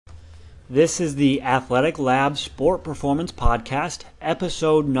This is the Athletic Lab Sport Performance Podcast,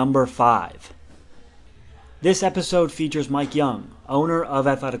 episode number 5. This episode features Mike Young, owner of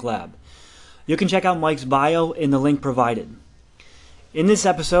Athletic Lab. You can check out Mike's bio in the link provided. In this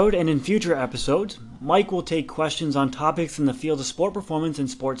episode and in future episodes, Mike will take questions on topics in the field of sport performance and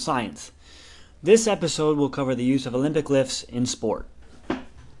sports science. This episode will cover the use of Olympic lifts in sport.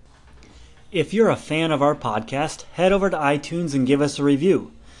 If you're a fan of our podcast, head over to iTunes and give us a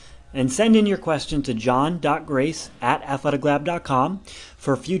review. And send in your question to john.grace@athleticlab.com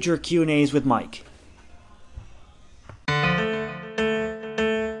for future Q&As with Mike.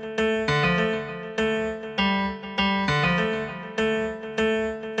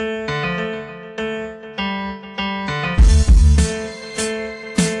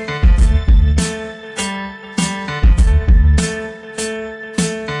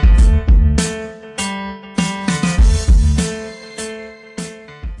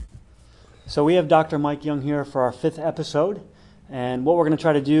 So we have Dr. Mike Young here for our 5th episode, and what we're going to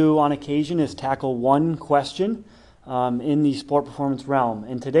try to do on occasion is tackle one question in the sport performance realm.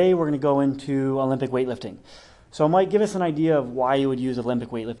 And today we're going to go into Olympic weightlifting. So Mike, give us an idea of why you would use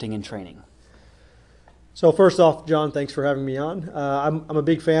Olympic weightlifting in training. So first off, John, thanks for having me on. I'm a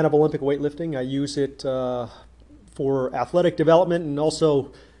big fan of Olympic weightlifting. I use it for athletic development and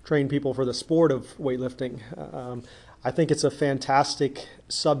also train people for the sport of weightlifting. I think it's a fantastic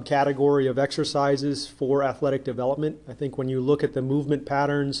subcategory of exercises for athletic development. I think when you look at the movement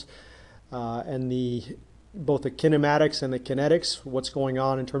patterns and both the kinematics and the kinetics, what's going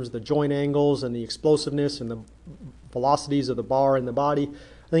on in terms of the joint angles and the explosiveness and the velocities of the bar in the body,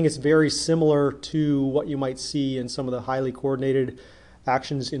 I think it's very similar to what you might see in some of the highly coordinated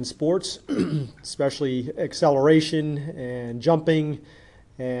actions in sports, especially acceleration and jumping,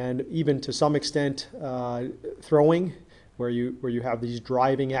 and even to some extent throwing, where you have these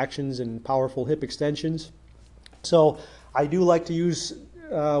driving actions and powerful hip extensions. So I do like to use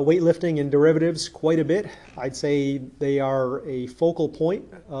weightlifting and derivatives quite a bit. I'd say they are a focal point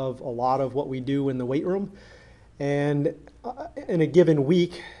of a lot of what we do in the weight room. And in a given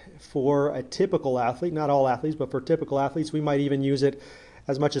week, for a typical athlete, not all athletes, but for typical athletes, we might even use it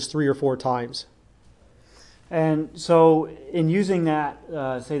as much as 3 or 4 times. And so in using that,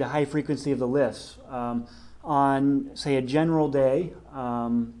 say the high frequency of the lifts, on say a general day,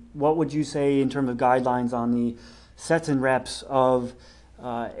 what would you say in terms of guidelines on the sets and reps of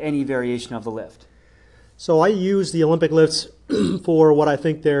any variation of the lift? So I use the Olympic lifts for what I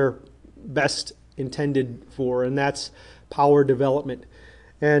think they're best intended for, and that's power development.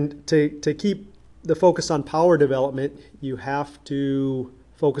 And to keep the focus on power development, you have to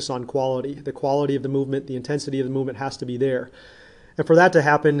focus on quality. The quality of the movement, the intensity of the movement has to be there. And for that to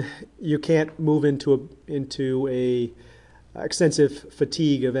happen, you can't move into a extensive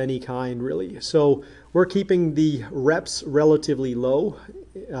fatigue of any kind, really. So we're keeping the reps relatively low.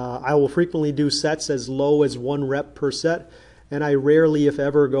 I will frequently do sets as low as 1 rep per set, and I rarely, if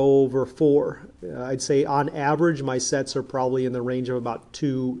ever, go over 4. I'd say on average, my sets are probably in the range of about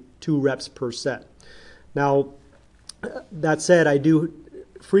 2 reps per set. Now, that said, I do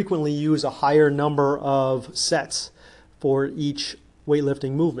frequently use a higher number of sets for each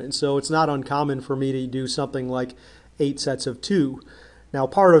weightlifting movement. So it's not uncommon for me to do something like 8 sets of 2. Now,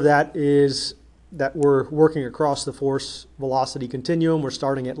 part of that is that we're working across the force velocity continuum. We're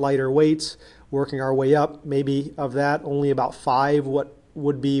starting at lighter weights, working our way up. Maybe of that, only about 5 what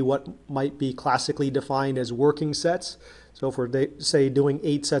might be classically defined as working sets. So if we're, say, doing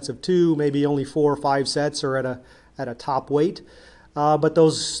 8 sets of 2, maybe only 4 or 5 sets are at a top weight. But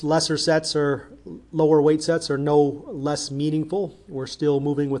those lesser sets or lower weight sets are no less meaningful. We're still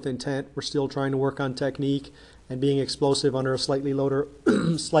moving with intent. We're still trying to work on technique and being explosive under a slightly lower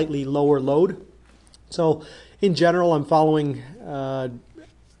load. So in general, I'm following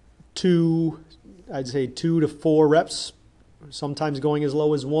 2 to 4 reps, sometimes going as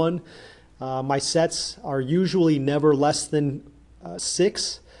low as 1. My sets are usually never less than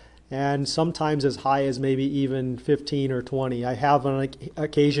 6. And sometimes as high as maybe even 15 or 20. I have on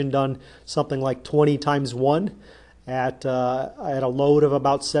occasion done something like 20 times 1 at a load of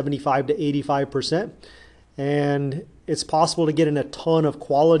about 75 to 85%. And it's possible to get in a ton of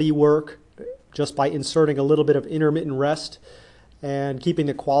quality work just by inserting a little bit of intermittent rest and keeping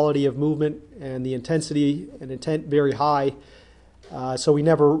the quality of movement and the intensity and intent very high. So we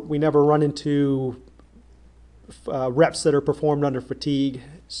never run into reps that are performed under fatigue.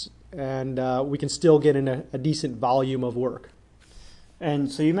 And we can still get in a decent volume of work.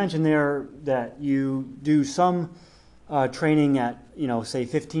 And so you mentioned there that you do some training at, say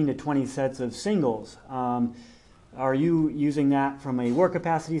 15 to 20 sets of singles. Are you using that from a work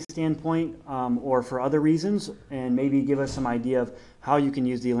capacity standpoint or for other reasons? And maybe give us some idea of how you can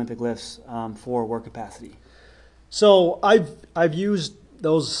use the Olympic lifts for work capacity. So I've used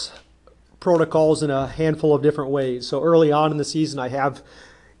those protocols in a handful of different ways. So early on in the season, I have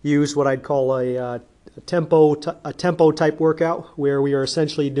used what I'd call a tempo type workout, where we are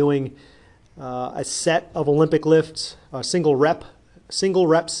essentially doing a set of Olympic lifts, a single rep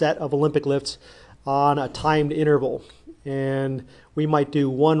set of Olympic lifts on a timed interval. And we might do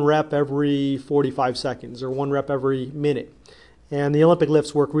one rep every 45 seconds or one rep every minute. And the Olympic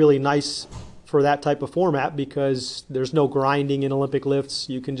lifts work really nice for that type of format because there's no grinding in Olympic lifts.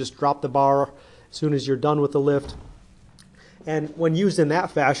 You can just drop the bar as soon as you're done with the lift. And when used in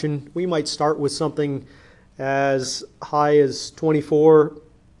that fashion, we might start with something as high as 24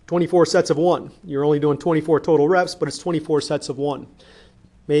 sets of one. You're only doing 24 total reps, but it's 24 sets of one.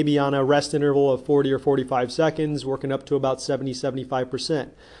 Maybe on a rest interval of 40 or 45 seconds, working up to about 70-75%.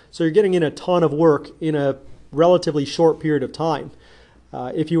 So you're getting in a ton of work in a relatively short period of time.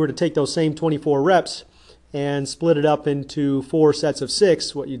 If you were to take those same 24 reps and split it up into 4 sets of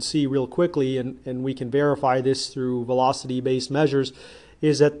 6, what you'd see real quickly, and we can verify this through velocity-based measures,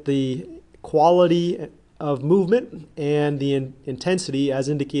 is that the quality of movement and the intensity, as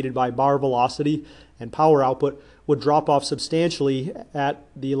indicated by bar velocity and power output, would drop off substantially at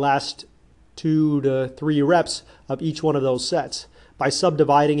the last 2 to 3 reps of each one of those sets. By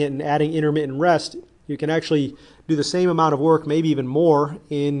subdividing it and adding intermittent rest, you can actually do the same amount of work, maybe even more,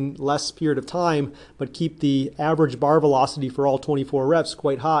 in less period of time, but keep the average bar velocity for all 24 reps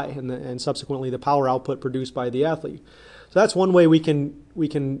quite high, and subsequently the power output produced by the athlete. So that's one way we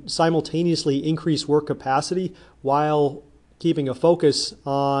can simultaneously increase work capacity while keeping a focus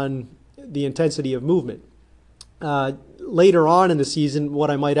on the intensity of movement. Later on in the season, what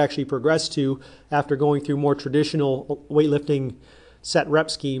I might actually progress to after going through more traditional weightlifting set rep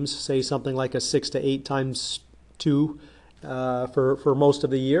schemes, say something like a 6 to 8 times 2 for most of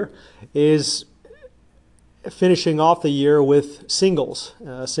the year, is finishing off the year with singles on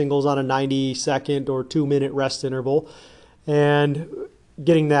a 90-second or 2-minute rest interval, and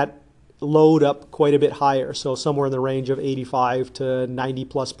getting that load up quite a bit higher, so somewhere in the range of 85 to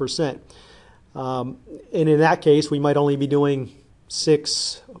 90+%. And in that case, we might only be doing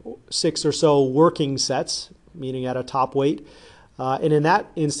six or so working sets, meaning at a top weight. And in that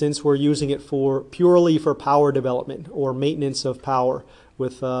instance, we're using it purely for power development or maintenance of power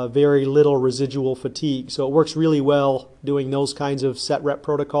with very little residual fatigue. So it works really well doing those kinds of set rep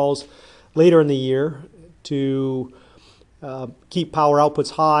protocols later in the year to keep power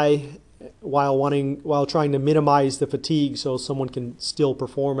outputs high while trying to minimize the fatigue so someone can still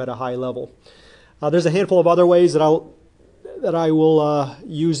perform at a high level. There's a handful of other ways that I will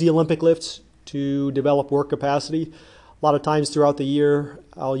use the Olympic lifts to develop work capacity. A lot of times throughout the year,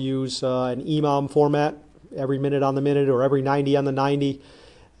 I'll use an EMOM format, every minute on the minute or every 90 on the 90.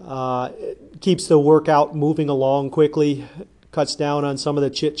 It keeps the workout moving along quickly, cuts down on some of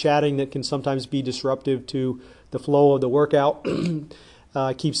the chit-chatting that can sometimes be disruptive to the flow of the workout,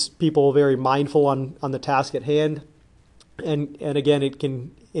 keeps people very mindful on the task at hand. And again, it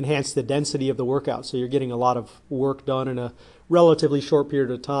can enhance the density of the workout, so you're getting a lot of work done in a relatively short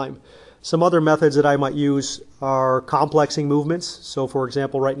period of time. Some other methods that I might use are complexing movements. So for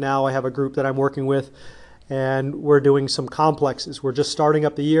example, right now I have a group that I'm working with, and we're doing some complexes. We're just starting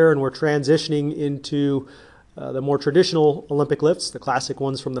up the year and we're transitioning into the more traditional Olympic lifts, the classic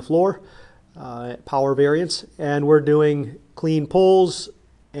ones from the floor, power variants, and we're doing clean pulls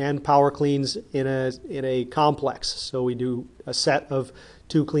and power cleans in a complex. So we do a set of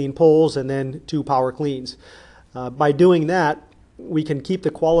 2 clean pulls and then 2 power cleans. By doing that, we can keep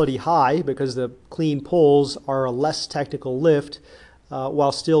the quality high because the clean pulls are a less technical lift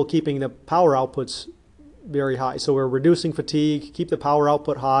while still keeping the power outputs very high. So we're reducing fatigue, keep the power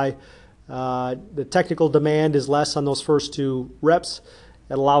output high. The technical demand is less on those first 2 reps.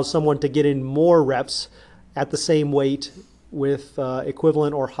 It allows someone to get in more reps at the same weight with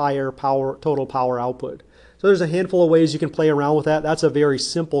equivalent or higher total power output. So there's a handful of ways you can play around with that. That's a very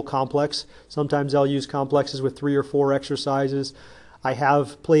simple complex. Sometimes I'll use complexes with 3 or 4 exercises. I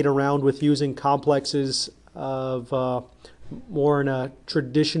have played around with using complexes of more in a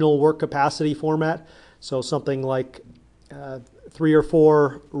traditional work capacity format. So something like 3 or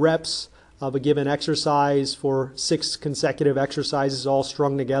 4 reps of a given exercise for 6 consecutive exercises all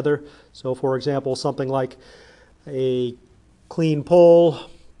strung together. So for example, something like a clean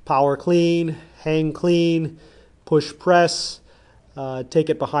pull, power clean, hang clean, push press,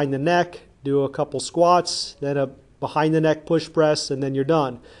 take it behind the neck, do a couple squats, then a behind the neck push press, and then you're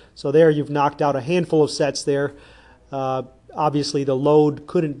done. So there you've knocked out a handful of sets there. Obviously, the load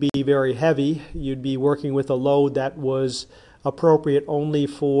couldn't be very heavy. You'd be working with a load that was appropriate only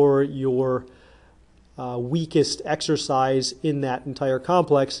for your weakest exercise in that entire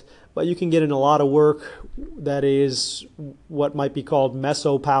complex, but you can get in a lot of work that is what might be called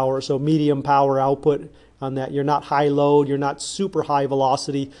meso power, so medium power output on that. You're not high load, you're not super high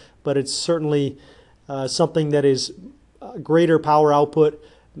velocity, but it's certainly something that is greater power output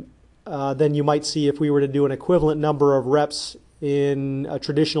than you might see if we were to do an equivalent number of reps in a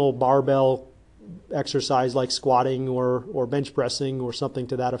traditional barbell exercise like squatting or bench pressing or something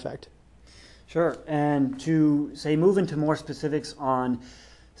to that effect. Sure. And to, say, move into more specifics on,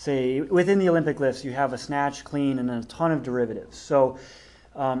 say, within the Olympic lifts, you have a snatch, clean, and a ton of derivatives. So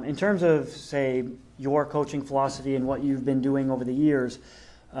in terms of, say, your coaching philosophy and what you've been doing over the years,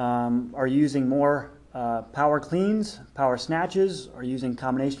 are you using more power cleans, power snatches? Are you using a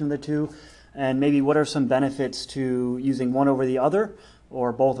combination of the two? And maybe what are some benefits to using one over the other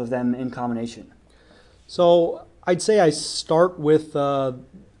or both of them in combination? So I'd say I start with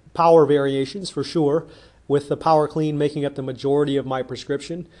power variations for sure, with the power clean making up the majority of my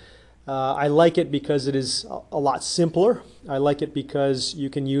prescription. I like it because it is a lot simpler. I like it because you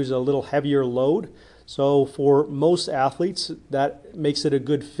can use a little heavier load. So for most athletes, that makes it a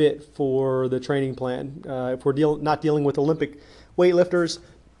good fit for the training plan. If we're not dealing with Olympic weightlifters,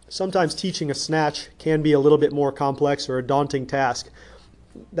 sometimes teaching a snatch can be a little bit more complex or a daunting task.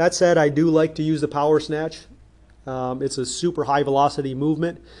 That said, I do like to use the power snatch. It's a super high velocity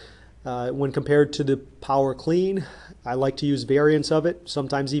movement. When compared to the power clean, I like to use variants of it,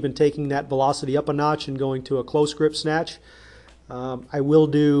 sometimes even taking that velocity up a notch and going to a close grip snatch. I will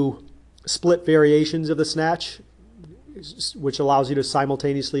do split variations of the snatch, which allows you to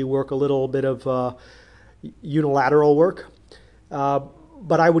simultaneously work a little bit of unilateral work.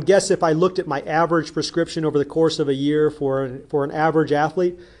 But I would guess if I looked at my average prescription over the course of a year for an average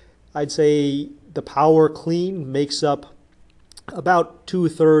athlete, I'd say the power clean makes up about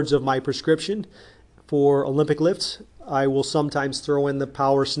 2/3 of my prescription for Olympic lifts. I will sometimes throw in the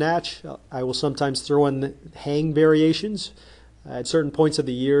power snatch. I will sometimes throw in the hang variations at certain points of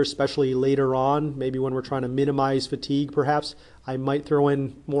the year, especially later on, maybe when we're trying to minimize fatigue perhaps. I might throw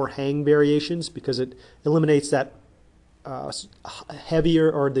in more hang variations because it eliminates that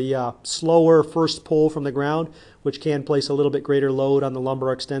heavier or the slower first pull from the ground, which can place a little bit greater load on the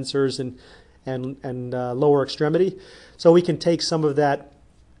lumbar extensors and lower extremity. So we can take some of that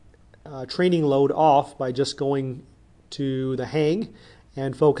training load off by just going to the hang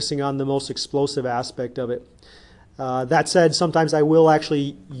and focusing on the most explosive aspect of it. That said, sometimes I will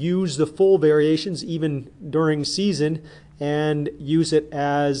actually use the full variations even during season and use it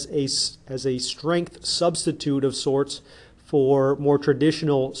as a strength substitute of sorts for more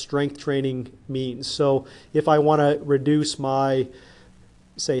traditional strength training means. So if I want to reduce my,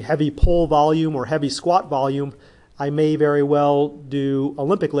 say, heavy pull volume or heavy squat volume, I may very well do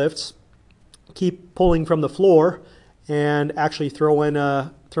Olympic lifts, keep pulling from the floor, and actually throw in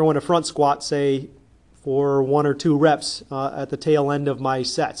a front squat, say, for 1 or 2 reps at the tail end of my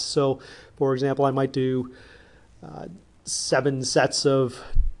sets. So, for example, I might do 7 sets of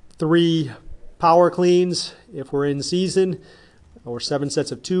 3 power cleans if we're in season, or 7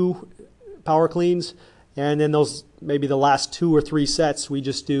 sets of 2 power cleans, and then those maybe the last 2 or 3 sets we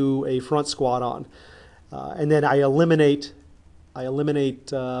just do a front squat on, and then I eliminate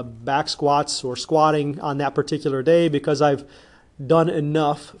back squats or squatting on that particular day because I've done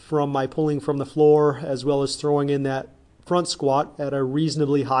enough from my pulling from the floor as well as throwing in that front squat at a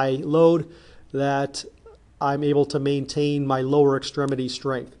reasonably high load that I'm able to maintain my lower extremity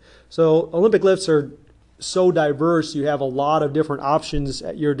strength. So Olympic lifts are so diverse. You have a lot of different options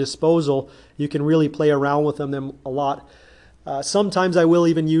at your disposal. You can really play around with them a lot. Sometimes I will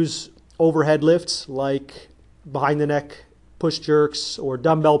even use overhead lifts like behind the neck push jerks or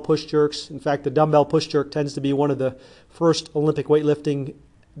dumbbell push jerks. In fact, the dumbbell push jerk tends to be one of the first Olympic weightlifting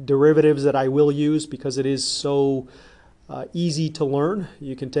derivatives that I will use because it is so easy to learn.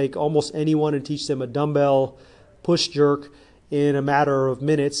 You can take almost anyone and teach them a dumbbell push jerk in a matter of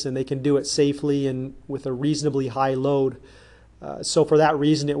minutes, and they can do it safely and with a reasonably high load. So for that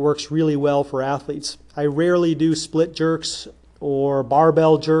reason, it works really well for athletes. I rarely do split jerks or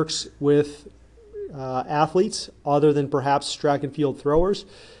barbell jerks with athletes other than perhaps track and field throwers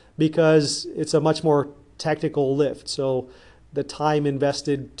because it's a much more technical lift. So the time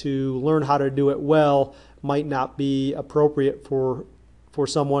invested to learn how to do it well might not be appropriate for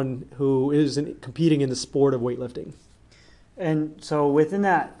someone who isn't competing in the sport of weightlifting. And so within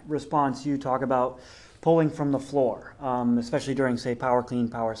that response, you talk about pulling from the floor, especially during, say, power clean,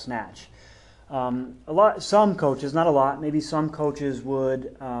 power snatch. Some coaches, not a lot, maybe some coaches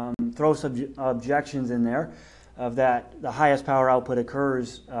would throw some objections in there of that the highest power output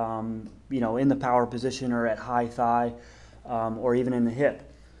occurs, in the power position or at high thigh, or even in the hip,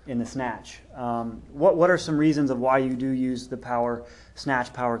 in the snatch. What are some reasons of why you do use the power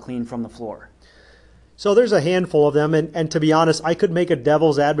snatch, power clean from the floor? So there's a handful of them, and to be honest, I could make a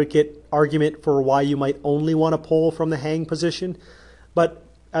devil's advocate argument for why you might only want to pull from the hang position. But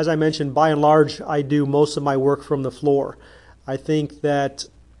as I mentioned, by and large, I do most of my work from the floor. I think that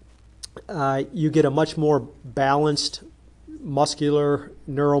you get a much more balanced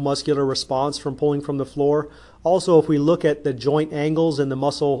neuromuscular response from pulling from the floor. Also, if we look at the joint angles and the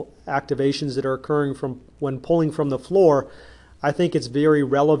muscle activations that are occurring from when pulling from the floor, I think it's very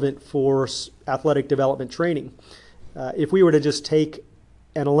relevant for athletic development training. If we were to just take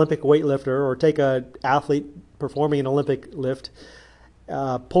an Olympic weightlifter or take an athlete performing an Olympic lift,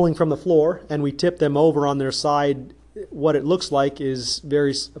 pulling from the floor, and we tip them over on their side, what it looks like is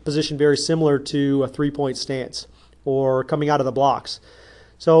a position very similar to a three-point stance or coming out of the blocks.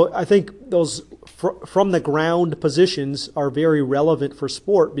 So I think those from the ground positions are very relevant for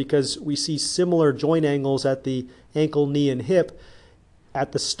sport because we see similar joint angles at the ankle, knee, and hip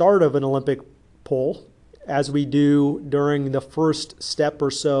at the start of an Olympic pull as we do during the first step or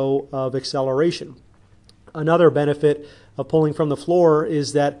so of acceleration. Another benefit of pulling from the floor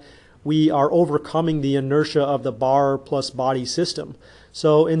is that we are overcoming the inertia of the bar plus body system.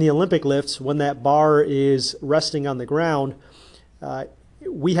 So in the Olympic lifts, when that bar is resting on the ground,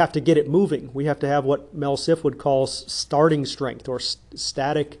 we have to get it moving. We have to have what Mel Siff would call starting strength or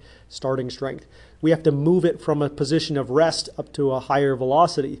static starting strength. We have to move it from a position of rest up to a higher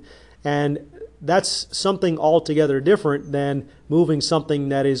velocity. And that's something altogether different than moving something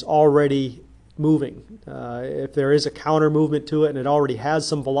that is already moving. If there is a counter movement to it and it already has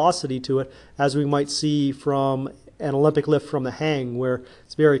some velocity to it, as we might see from an Olympic lift from the hang, where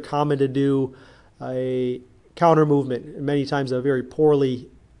it's very common to do a counter movement, many times a very poorly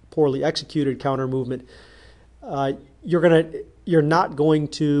executed counter movement, you're not going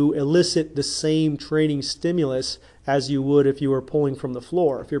to elicit the same training stimulus as you would if you were pulling from the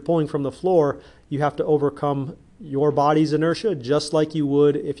floor. If you're pulling from the floor, you have to overcome your body's inertia just like you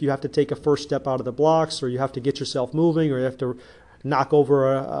would if you have to take a first step out of the blocks, or you have to get yourself moving, or you have to knock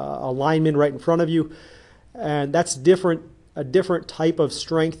over a lineman right in front of you. And that's a different type of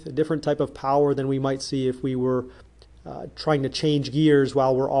strength, a different type of power than we might see if we were trying to change gears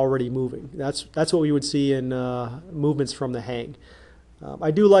while we're already moving. That's what we would see in movements from the hang. I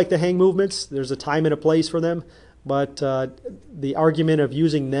do like the hang movements. There's a time and a place for them, but the argument of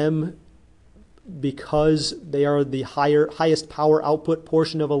using them because they are the highest power output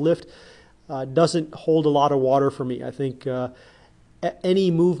portion of a lift doesn't hold a lot of water for me. I think any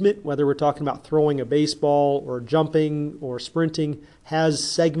movement, whether we're talking about throwing a baseball or jumping or sprinting, has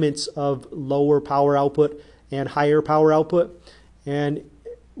segments of lower power output and higher power output. And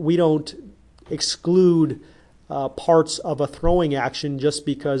we don't exclude parts of a throwing action just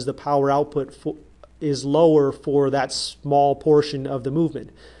because the power output is lower for that small portion of the movement.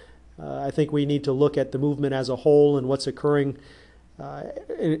 I think we need to look at the movement as a whole and what's occurring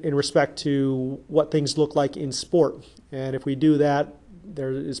in respect to what things look like in sport. And if we do that,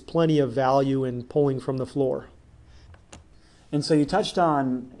 there is plenty of value in pulling from the floor. And so you touched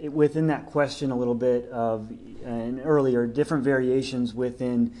on, within that question a little bit of, and earlier, different variations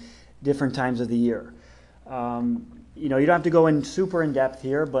within different times of the year. You don't have to go in super in depth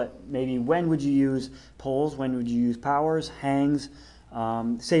here, but maybe when would you use pulls? When would you use powers, hangs?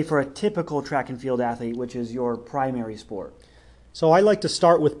 Say for a typical track and field athlete, which is your primary sport. So I like to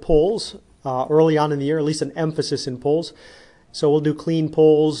start with pulls early on in the year, at least an emphasis in pulls. So we'll do clean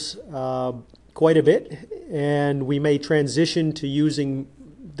pulls quite a bit, and we may transition to using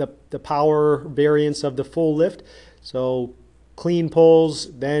the power variants of the full lift. So clean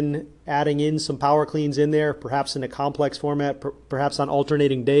pulls, then adding in some power cleans in there, perhaps in a complex format, perhaps on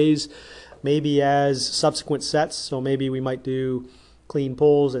alternating days, maybe as subsequent sets. So maybe we might do clean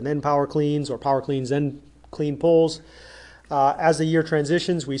pulls and then power cleans, or power cleans then clean pulls. As the year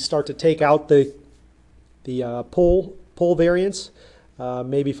transitions, we start to take out the pull variants,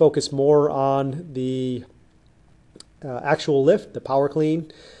 maybe focus more on the actual lift, the power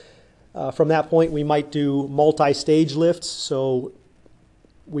clean. From that point, we might do multi-stage lifts. So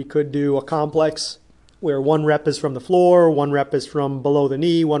we could do a complex where one rep is from the floor, one rep is from below the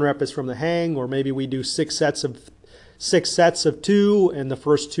knee, one rep is from the hang, or maybe we do six sets of two, and the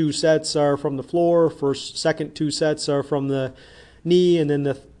first two sets are from the floor, second two sets are from the knee, and then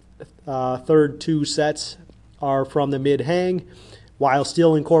the third two sets are from the mid hang, while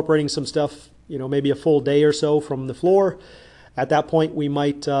still incorporating some stuff, maybe a full day or so from the floor. At that point, we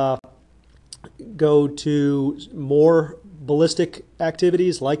might go to more ballistic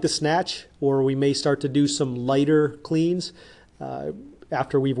activities like the snatch, or we may start to do some lighter cleans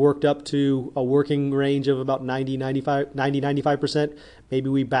after we've worked up to a working range of about 95%. Maybe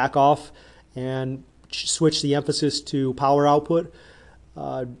we back off and switch the emphasis to power output,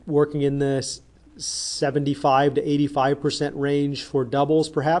 working in the 75 to 85% range for doubles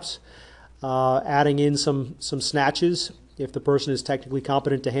perhaps, adding in some snatches if the person is technically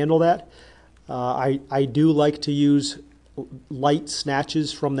competent to handle that. I do like to use light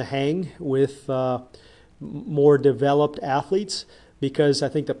snatches from the hang with more developed athletes, because I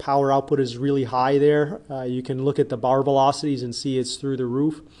think the power output is really high there. You can look at the bar velocities and see it's through the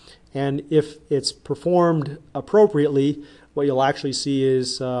roof. And if it's performed appropriately, what you'll actually see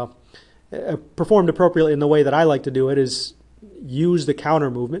is performed appropriately in the way that I like to do it is use the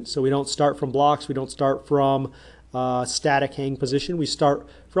counter movement. So we don't start from blocks, we don't start from static hang position. We start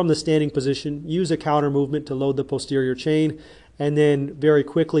from the standing position, use a counter movement to load the posterior chain, and then very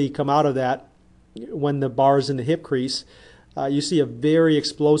quickly come out of that when the bar's in the hip crease. You see a very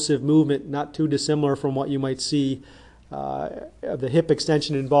explosive movement, not too dissimilar from what you might see the hip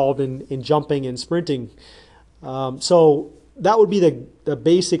extension involved in jumping and sprinting. So that would be the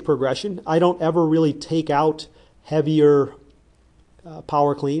basic progression. I don't ever really take out heavier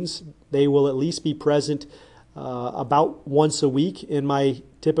power cleans. They will at least be present about once a week in my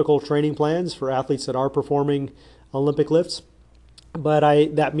typical training plans for athletes that are performing Olympic lifts. But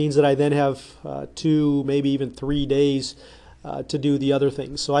that means that I then have 2, maybe even 3 days to do the other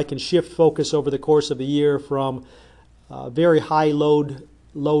things. So I can shift focus over the course of the year from very high load,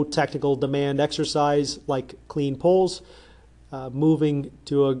 low technical demand exercise like clean pulls, moving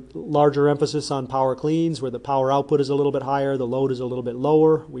to a larger emphasis on power cleans where the power output is a little bit higher, the load is a little bit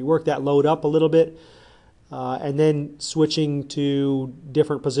lower. We work that load up a little bit, and then switching to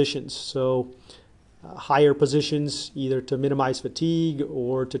different positions. So higher positions either to minimize fatigue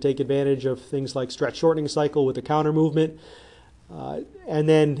or to take advantage of things like stretch shortening cycle with the counter movement. And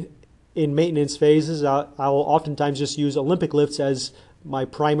then in maintenance phases, I will oftentimes just use Olympic lifts as my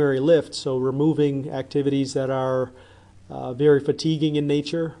primary lift. So removing activities that are very fatiguing in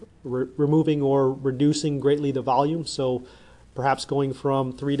nature, removing or reducing greatly the volume. So perhaps going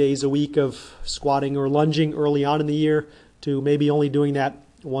from 3 days a week of squatting or lunging early on in the year to maybe only doing that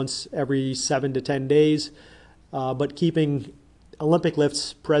once every 7 to 10 days, but keeping Olympic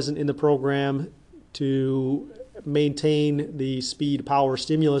lifts present in the program to maintain the speed, power,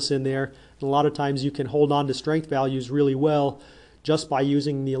 stimulus in there. And a lot of times you can hold on to strength values really well just by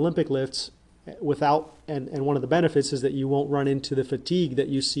using the Olympic lifts without, and one of the benefits is that you won't run into the fatigue that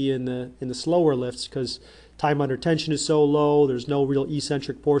you see in the slower lifts, because time under tension is so low, there's no real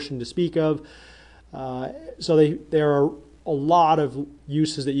eccentric portion to speak of. So there are a lot of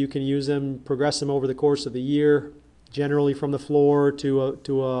uses that you can use them, progress them over the course of the year, generally from the floor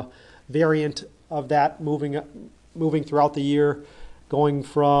to a variant of that, moving throughout the year, going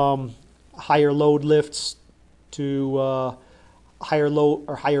from higher load lifts to higher low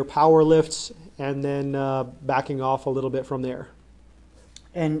or higher power lifts, and then backing off a little bit from there.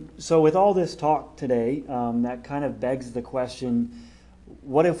 And so with all this talk today, that kind of begs the question,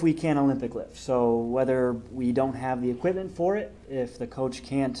 what if we can't Olympic lift? So whether we don't have the equipment for it, if the coach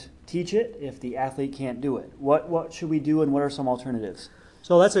can't teach it, if the athlete can't do it, what should we do, and what are some alternatives?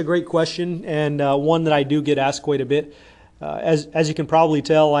 So that's a great question, and one that I do get asked quite a bit. As you can probably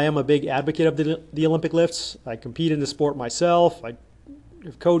tell, I am a big advocate of the Olympic lifts. I compete in the sport myself. I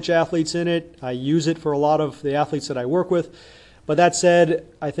coach athletes in it. I use it for a lot of the athletes that I work with. But that said,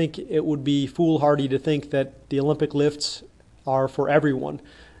 I think it would be foolhardy to think that the Olympic lifts are for everyone.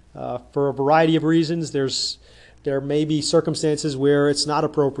 For a variety of reasons, there may be circumstances where it's not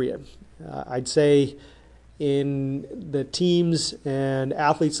appropriate. I'd say in the teams and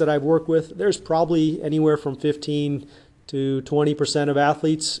athletes that I've worked with, there's probably anywhere from 15 to 20% of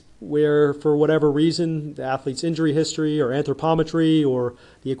athletes where, for whatever reason, the athlete's injury history or anthropometry or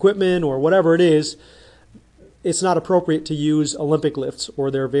the equipment or whatever it is, it's not appropriate to use Olympic lifts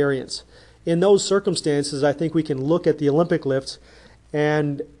or their variants. In those circumstances, I think we can look at the Olympic lifts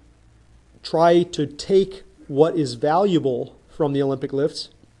and try to take what is valuable from the Olympic lifts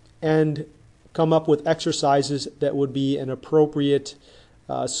and come up with exercises that would be an appropriate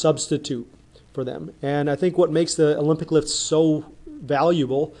substitute for them. And I think what makes the Olympic lifts so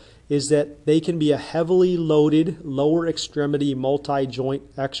valuable is that they can be a heavily loaded lower extremity multi-joint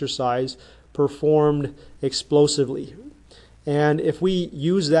exercise performed explosively. And if we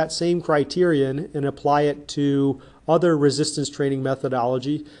use that same criterion and apply it to other resistance training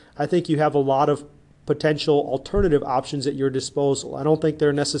methodology, I think you have a lot of potential alternative options at your disposal. I don't think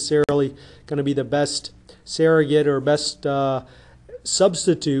they're necessarily going to be the best surrogate or best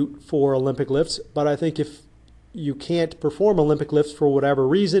substitute for Olympic lifts, but I think if you can't perform Olympic lifts for whatever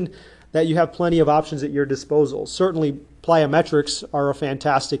reason, that you have plenty of options at your disposal. Certainly, plyometrics are a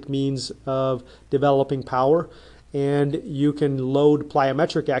fantastic means of developing power, and you can load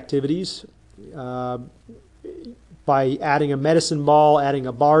plyometric activities by adding a medicine ball, adding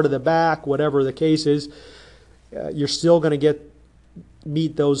a bar to the back, whatever the case is. You're still going to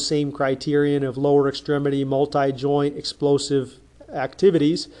meet those same criterion of lower extremity, multi-joint, explosive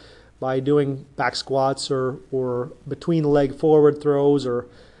activities by doing back squats or between leg forward throws or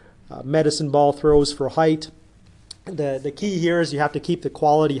medicine ball throws for height. The key here is you have to keep the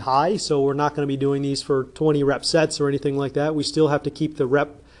quality high, so we're not going to be doing these for 20 rep sets or anything like that. We still have to keep the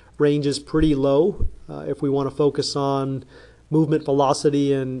rep ranges pretty low if we want to focus on movement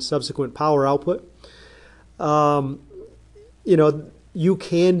velocity and subsequent power output. You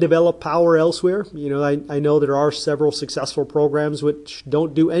can develop power elsewhere. I know there are several successful programs which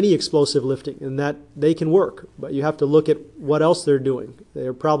don't do any explosive lifting, and that they can work, but you have to look at what else they're doing.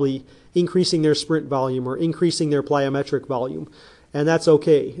 They're probably increasing their sprint volume or increasing their plyometric volume, and that's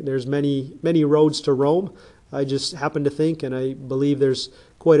okay. There's many roads to Rome. I just happen to think, and I believe there's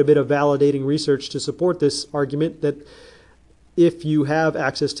quite a bit of validating research to support this argument, that if you have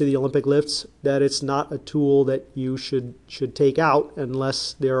access to the Olympic lifts, that it's not a tool that you should take out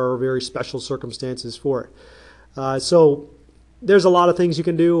unless there are very special circumstances for it. So there's a lot of things you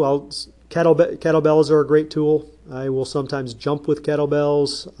can do. Kettlebells are a great tool. I will sometimes jump with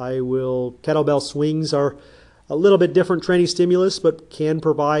kettlebells. Kettlebell swings are a little bit different training stimulus, but can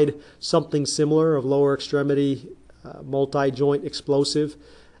provide something similar of lower extremity, multi-joint explosive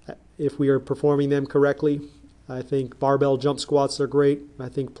if we are performing them correctly. I think barbell jump squats are great. I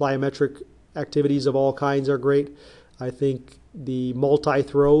think plyometric activities of all kinds are great. I think the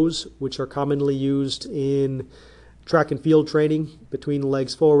multi-throws, which are commonly used in track and field training, between the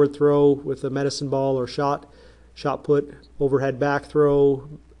legs forward throw with a medicine ball or shot put, overhead back throw,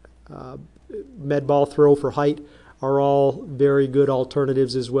 med ball throw for height, are all very good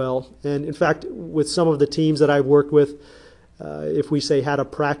alternatives as well. And in fact, with some of the teams that I've worked with, if we say had a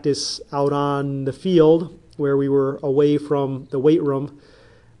practice out on the field where we were away from the weight room,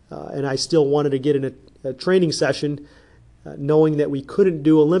 and I still wanted to get in a training session, knowing that we couldn't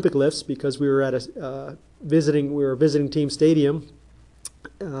do Olympic lifts because we were at visiting team stadium,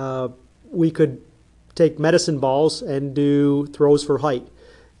 we could take medicine balls and do throws for height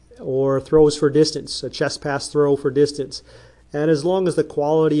or throws for distance, a chest pass throw for distance. And as long as the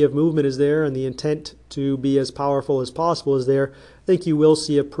quality of movement is there and the intent to be as powerful as possible is there, I think you will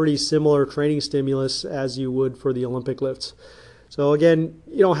see a pretty similar training stimulus as you would for the Olympic lifts. So again,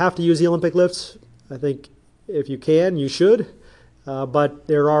 you don't have to use the Olympic lifts. I think if you can, you should. But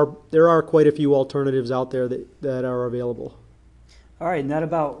there are quite a few alternatives out there that are available. All right, and that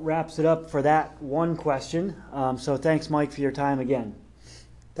about wraps it up for that one question. So thanks, Mike, for your time again.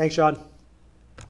 Thanks, Sean.